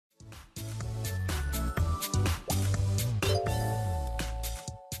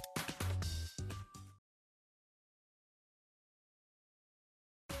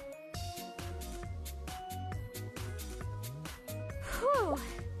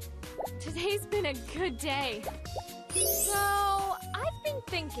Today's been a good day. So, I've been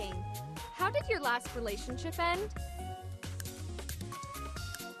thinking, how did your last relationship end?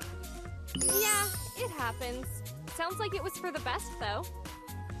 Yeah, it happens. Sounds like it was for the best, though.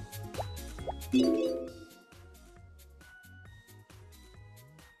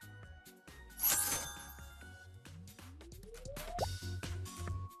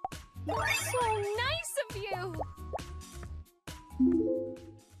 So nice of you!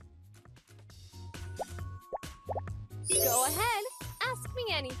 Go ahead, ask me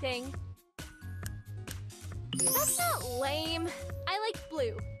anything. That's not lame. I like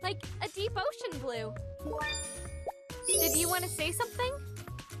blue, like a deep ocean blue. Did you want to say something?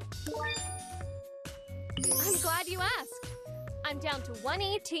 I'm glad you asked. I'm down to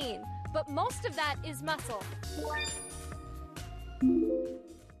 118, but most of that is muscle.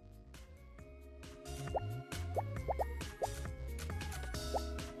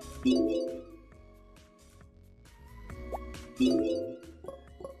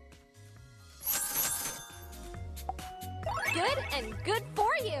 Good and good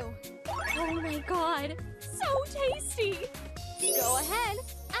for you! Oh my god, so tasty! Go ahead,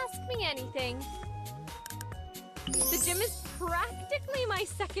 ask me anything. The gym is practically my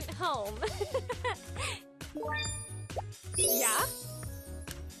second home. Yeah?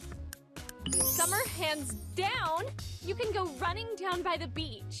 Summer, hands down, you can go running down by the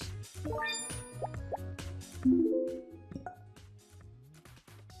beach.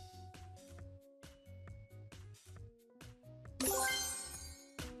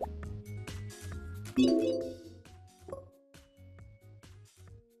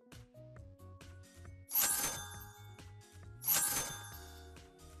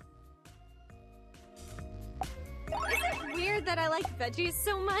 Is it weird that I like veggies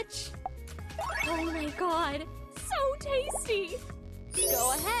so much? Oh my god, so tasty!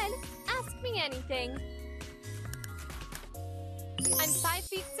 Go ahead, ask me anything. I'm 5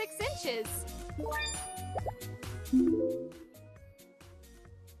 feet 6 inches.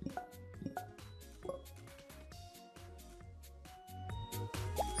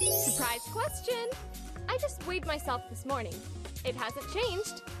 Surprise question! I just weighed myself this morning. It hasn't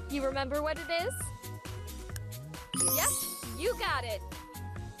changed. You remember what it is? Yep, you got it.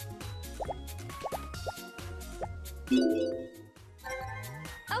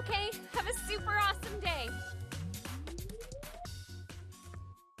 Okay, have a super awesome day.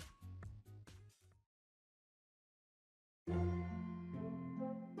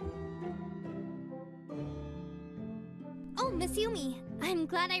 Oh, Miss Yumi, I'm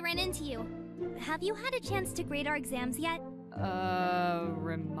glad I ran into you. Have you had a chance to grade our exams yet?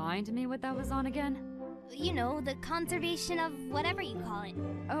 Remind me what that was on again? You know, the conservation of whatever you call it.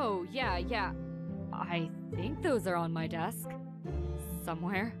 Oh, yeah. I think those are on my desk.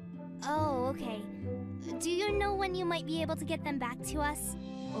 Somewhere. Oh, okay. Do you know when you might be able to get them back to us?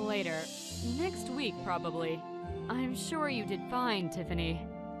 Later. Next week, probably. I'm sure you did fine, Tiffany.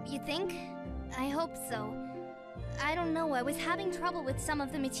 You think? I hope so. I don't know, I was having trouble with some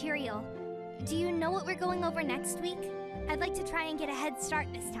of the material. Do you know what we're going over next week? I'd like to try and get a head start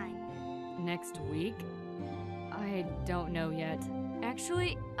this time. Next week? I don't know yet.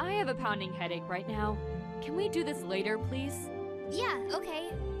 Actually, I have a pounding headache right now. Can we do this later, please? Yeah,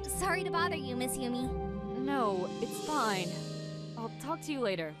 okay. Sorry to bother you, Miss Yumi. No, it's fine. I'll talk to you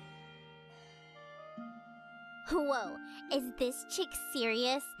later. Whoa, is this chick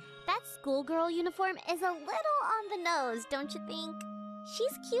serious? That schoolgirl uniform is a little on the nose, don't you think?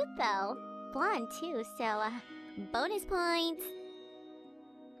 She's cute though. Blonde too, so, bonus points.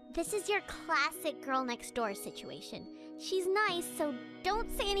 This is your classic girl next door situation. She's nice, so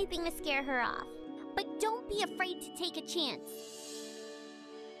don't say anything to scare her off. But don't be afraid to take a chance.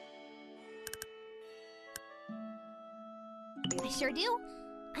 I sure do.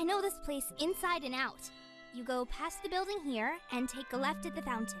 I know this place inside and out. You go past the building here and take a left at the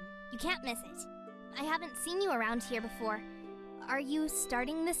fountain. You can't miss it. I haven't seen you around here before. Are you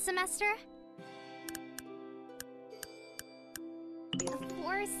starting this semester? Of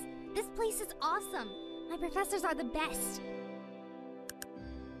course. This place is awesome. My professors are the best.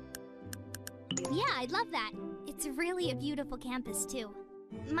 Yeah, I'd love that. It's really a beautiful campus, too.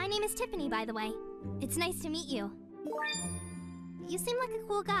 My name is Tiffany, by the way. It's nice to meet you. You seem like a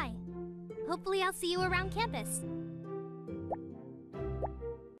cool guy. Hopefully I'll see you around campus.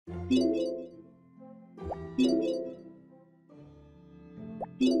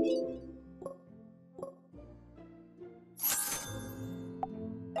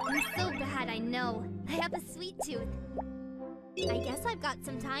 I'm so bad, I know. I have a sweet tooth. I guess I've got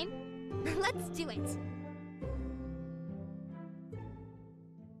some time. Let's do it.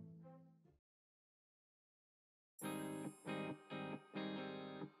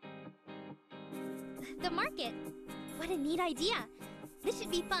 the market. What a neat idea. This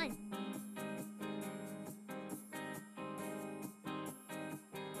should be fun.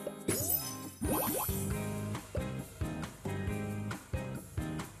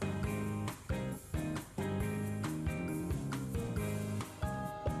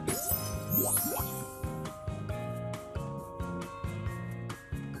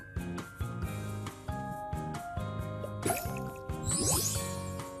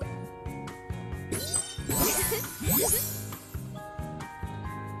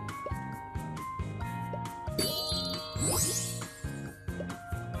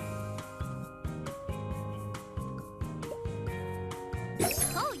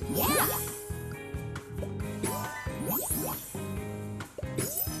 Oh, yeah!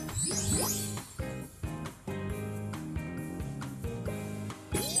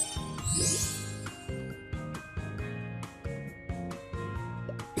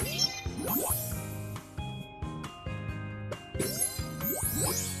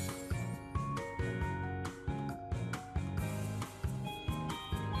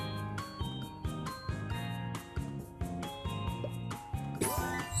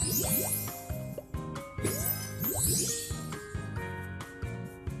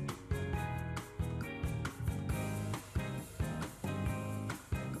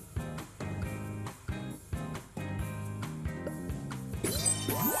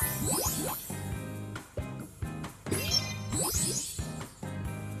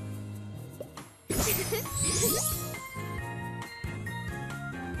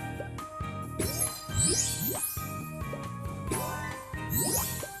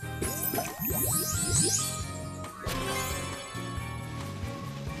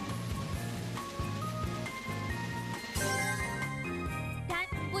 That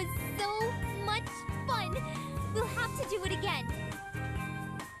was so much fun! We'll have to do it again.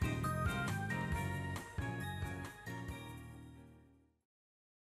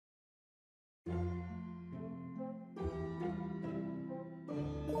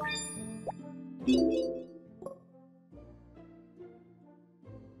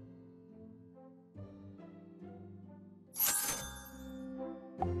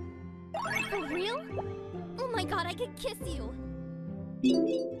 For real? Oh my god, I could kiss you!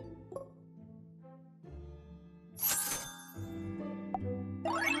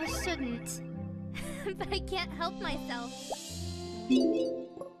 I shouldn't. But I can't help myself.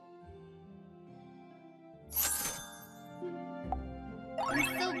 I'm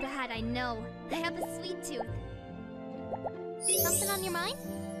so bad, I know. I have a sweet tooth. Something on your mind?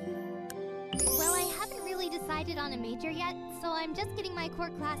 Well, I haven't really decided on a major yet, so I'm just getting my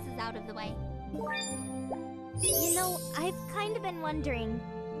core classes out of the way. You know, I've kind of been wondering,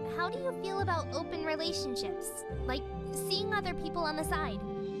 how do you feel about open relationships? Like, seeing other people on the side?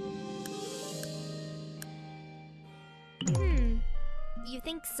 You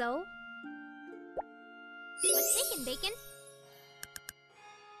think so? What's shaking, Bacon?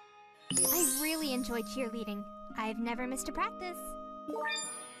 I really enjoy cheerleading. I've never missed a practice.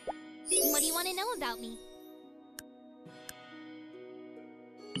 What do you want to know about me?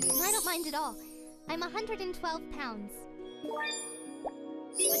 I don't mind at all. I'm 112 pounds.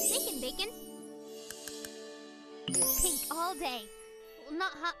 What's shaking, Bacon? Pink all day. Well,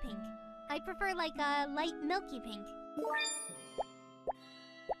 not hot pink. I prefer like a light milky pink.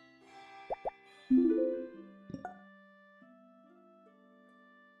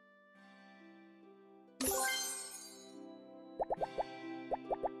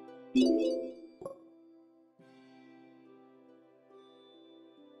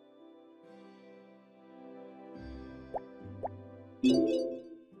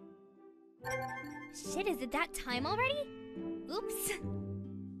 Shit, is it that time already? Oops.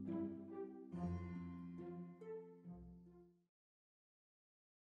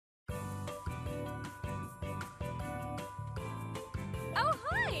 Oh,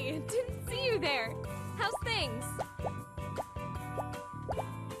 hi! Didn't see you there. How's things?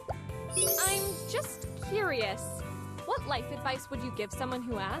 I'm just curious. What life advice would you give someone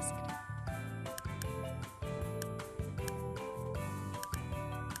who asked?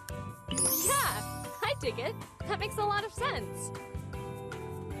 Yeah, I dig it. That makes a lot of sense.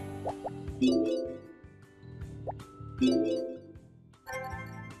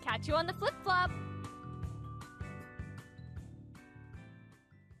 Catch you on the flip-flop.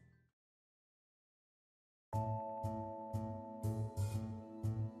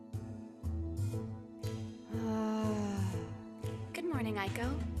 Good morning, Aiko.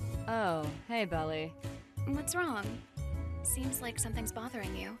 Oh, hey, Belly. What's wrong? Seems like something's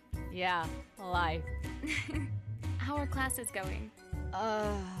bothering you. Yeah, life. How are classes going?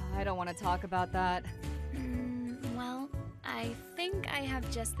 I don't want to talk about that. Well, I think I have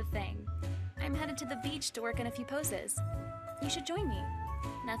just the thing. I'm headed to the beach to work on a few poses. You should join me.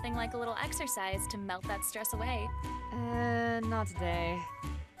 Nothing like a little exercise to melt that stress away. Not today.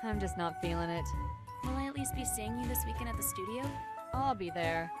 I'm just not feeling it. Will I at least be seeing you this weekend at the studio? I'll be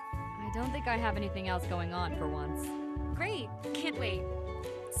there. I don't think I have anything else going on for once. Great! Can't wait.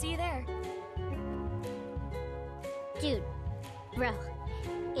 See you there. Dude, bro,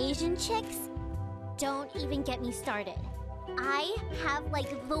 Asian chicks? Don't even get me started. I have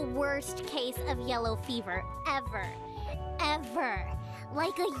like the worst case of yellow fever ever. Ever.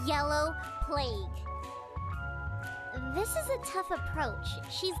 Like a yellow plague. This is a tough approach.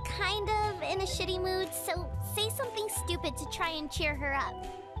 She's kind of in a shitty mood, so say something stupid to try and cheer her up.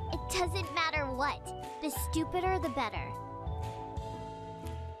 It doesn't matter what. The stupider, the better.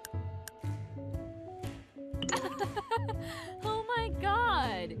 Oh my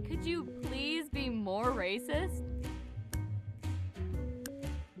god! Could you please be more racist?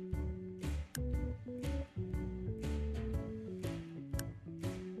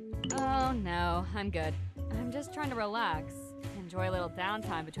 Oh no, I'm good. I'm just trying to relax, enjoy a little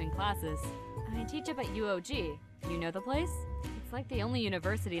downtime between classes. I teach up at UOG. You know the place? It's like the only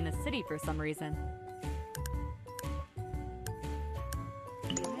university in the city for some reason.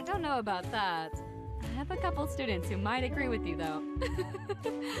 I don't know about that. I have a couple students who might agree with you, though.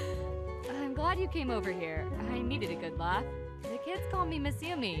 I'm glad you came over here. I needed a good laugh. The kids call me Miss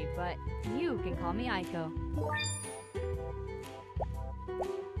Yumi, but you can call me Aiko.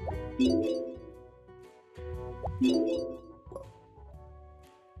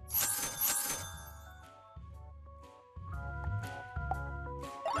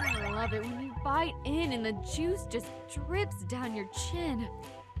 I love it when you bite in and the juice just drips down your chin.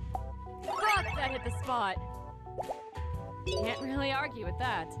 Fuck, that hit the spot. Can't really argue with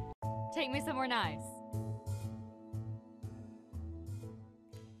that. Take me somewhere nice.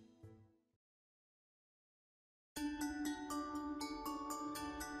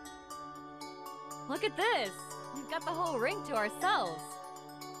 Look at this! We've got the whole ring to ourselves.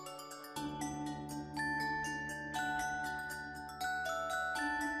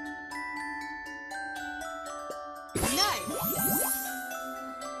 Nice!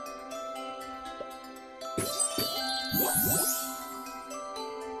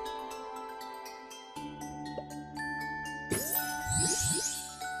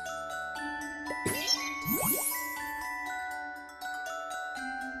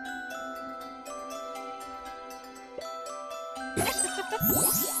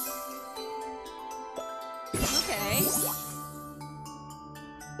 Okay.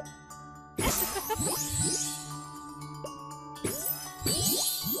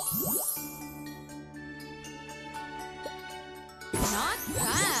 Not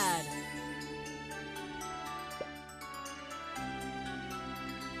bad.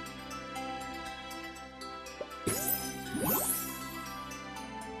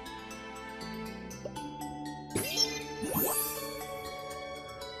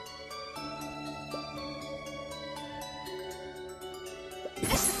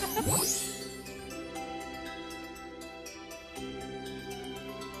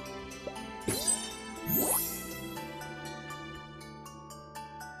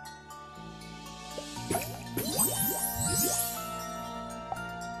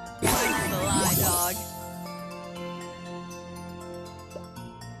 Thanks for the lie, dog.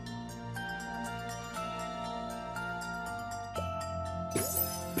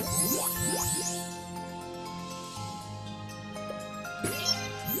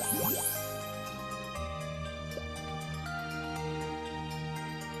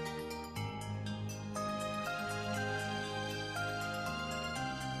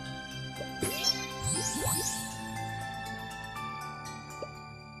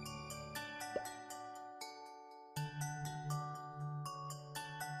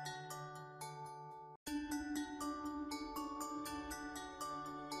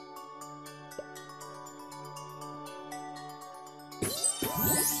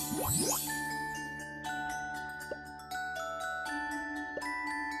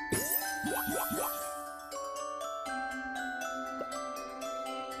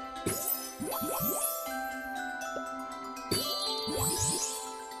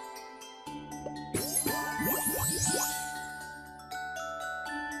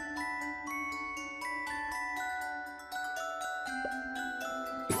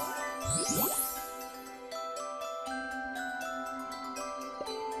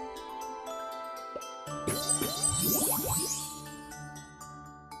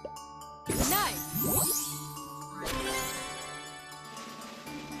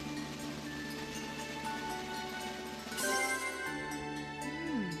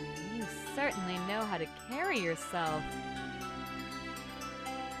 to carry yourself.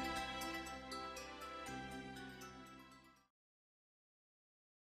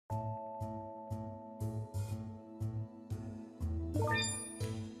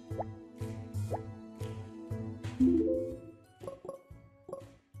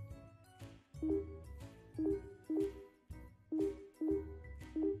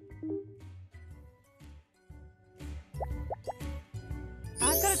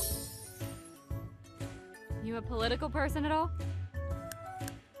 I've got a... You a political person at all?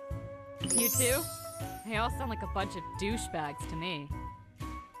 You too? They all sound like a bunch of douchebags to me.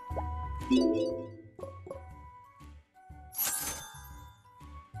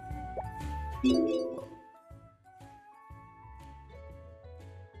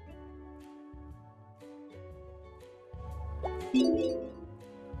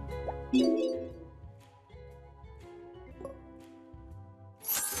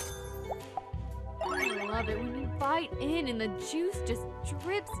 I love it when you bite in and the juice just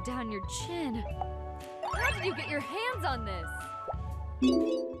drips down your chin. How did you get your hands on this?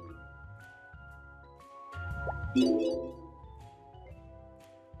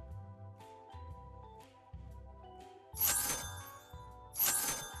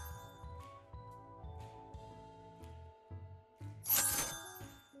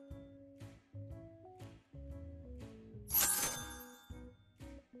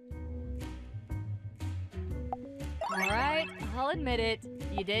 Alright, I'll admit it.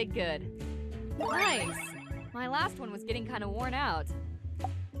 You did good. Nice! My last one was getting kind of worn out.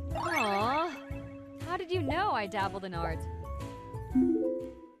 Aww. How did you know I dabbled in art?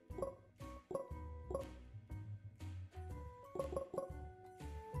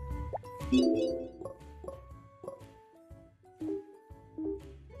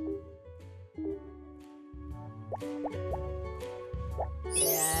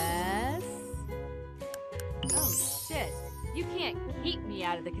 Yes? Oh shit, you can't keep me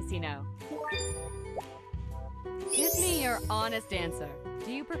out of the casino. Give me your honest answer.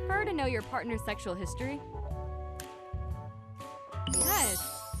 Do you prefer to know your partner's sexual history? Yes.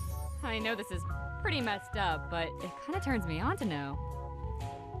 I know this is pretty messed up, but it kind of turns me on to know.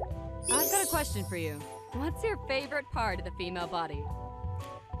 I've got a question for you. What's your favorite part of the female body?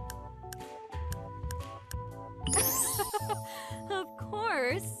 Of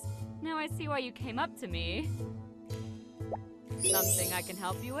course. Now I see why you came up to me. Something I can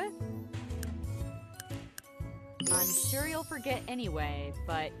help you with? I'm sure you'll forget anyway,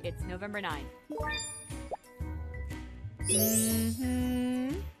 but it's November 9th.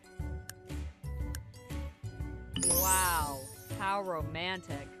 Wow, how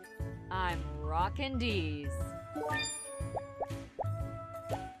romantic. I'm rockin' D's.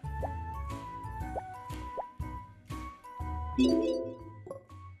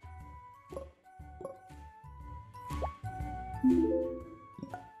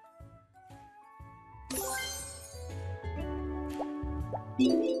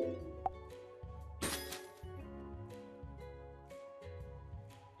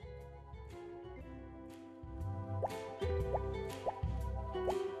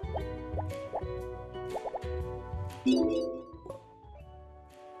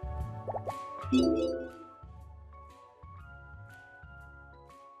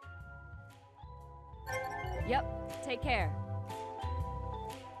 Yep, take care.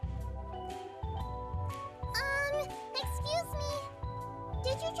 Excuse me.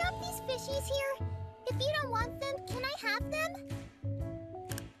 Did you drop these fishies here? If you don't want them, can I have them?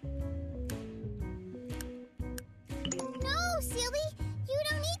 No, silly. You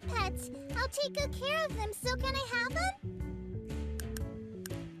don't eat pets. I'll take good care of them, so can I have them?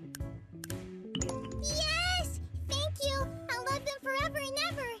 Yes! Thank you! I'll love them forever and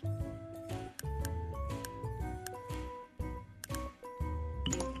ever!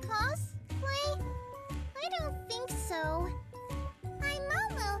 Cosplay? I don't think so. I'm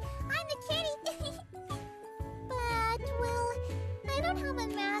Momo. I'm the kitty. But, well, I don't have a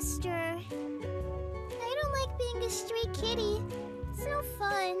master. I don't like being a stray kitty. It's no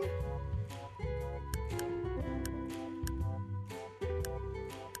fun.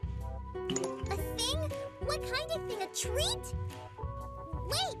 A thing? What kind of thing? A treat?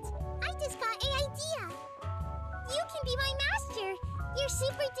 Wait! I just got an idea! You can be my master! You're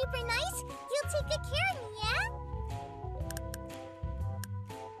super duper nice! You'll take good care of me, yeah?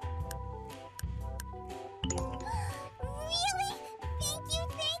 Really?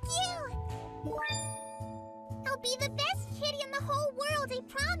 Thank you! I'll be the best kitty in the whole world, I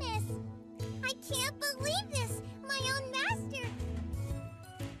promise! I can't believe this! My own master!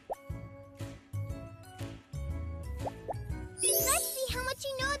 Let's see how much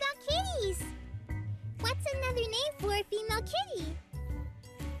you know about kitties!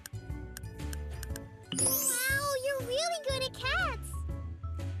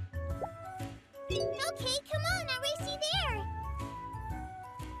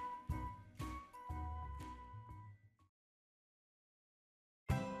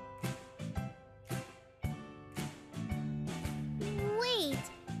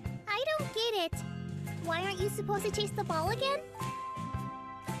 get it. Why aren't you supposed to chase the ball again?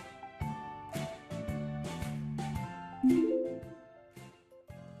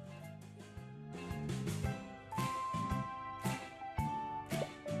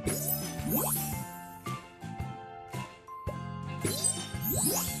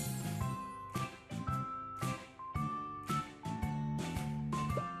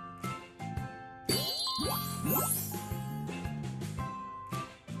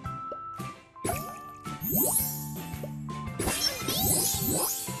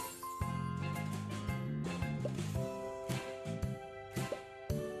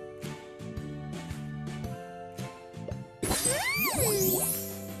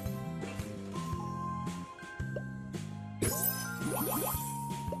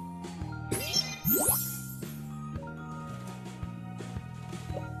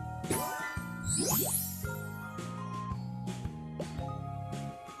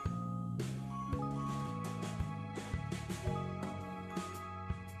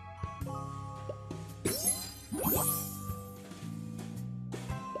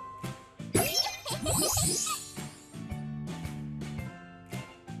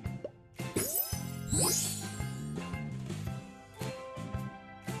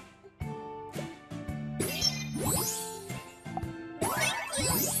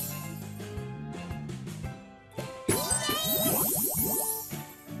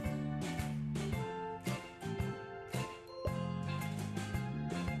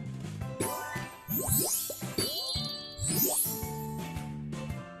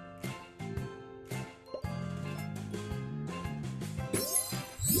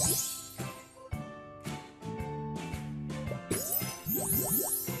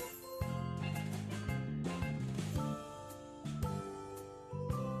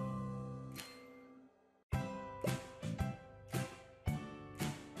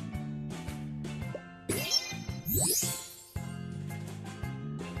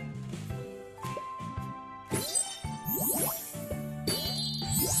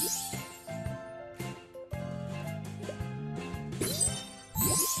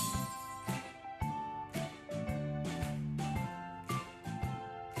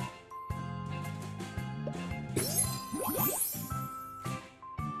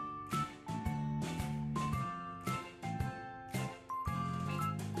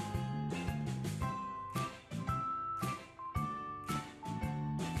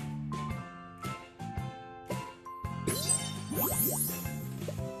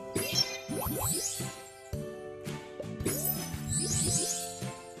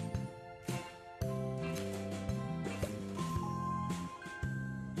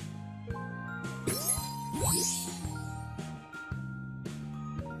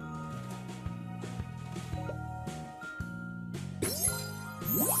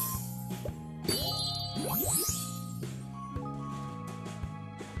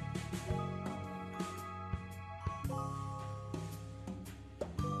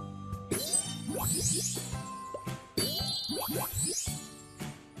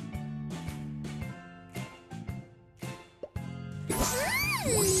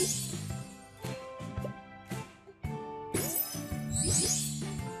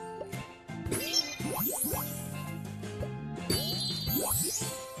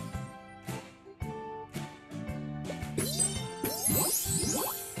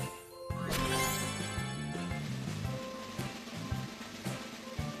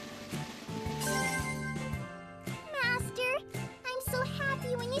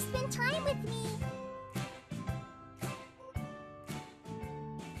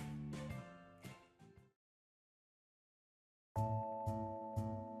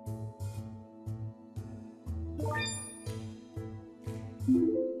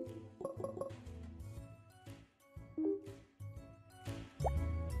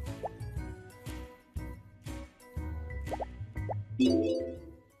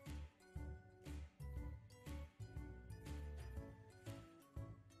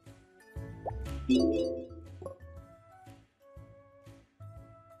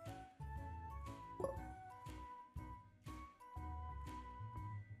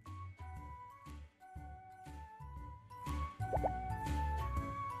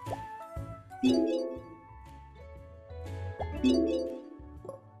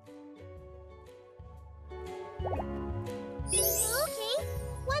 Okay,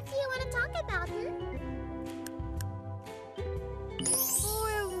 what do you want to talk about,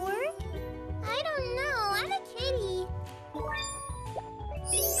 For work? I don't know, I'm a kitty.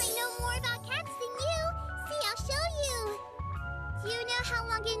 I know more about cats than you. See, I'll show you. Do you know how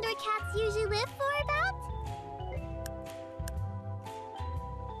long indoor cats usually live for, about?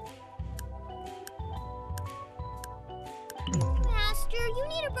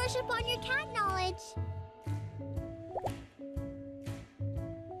 brush up on your cat knowledge.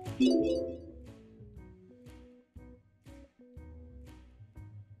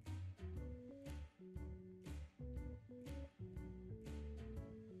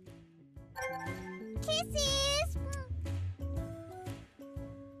 Kisses!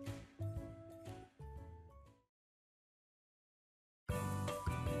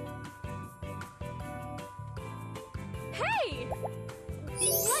 Hey!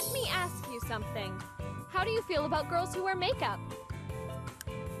 Let me ask you something. How do you feel about girls who wear makeup?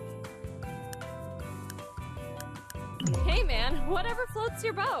 Hey man, whatever floats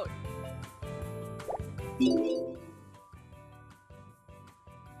your boat.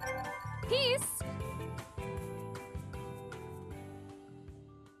 Peace!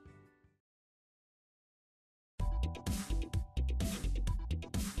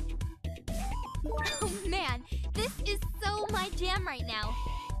 Oh man, this is so my jam right now.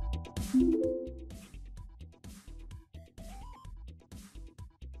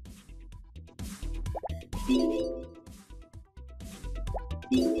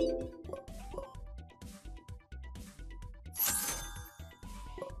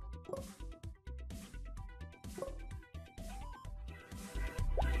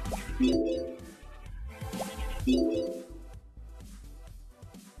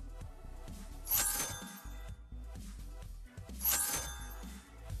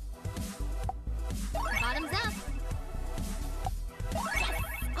 Bottoms up. Yes!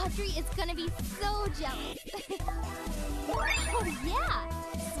 Audrey is gonna be so jealous. Oh yeah!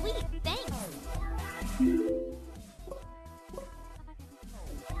 Sweet, thanks.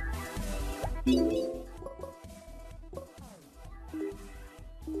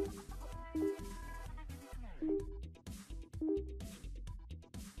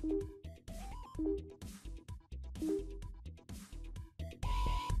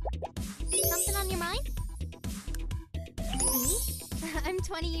 Something on your mind? Me? I'm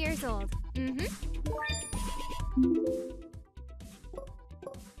 20 years old. Mm-hmm.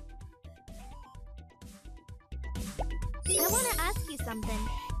 I want to ask you something.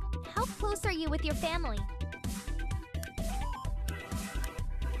 How close are you with your family?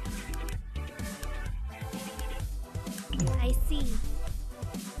 I see.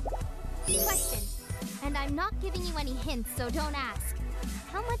 Question. And I'm not giving you any hints, so don't ask.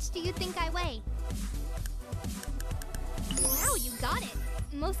 How much do you think I weigh? Wow, you got it.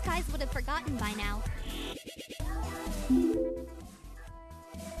 Most guys would have forgotten by now.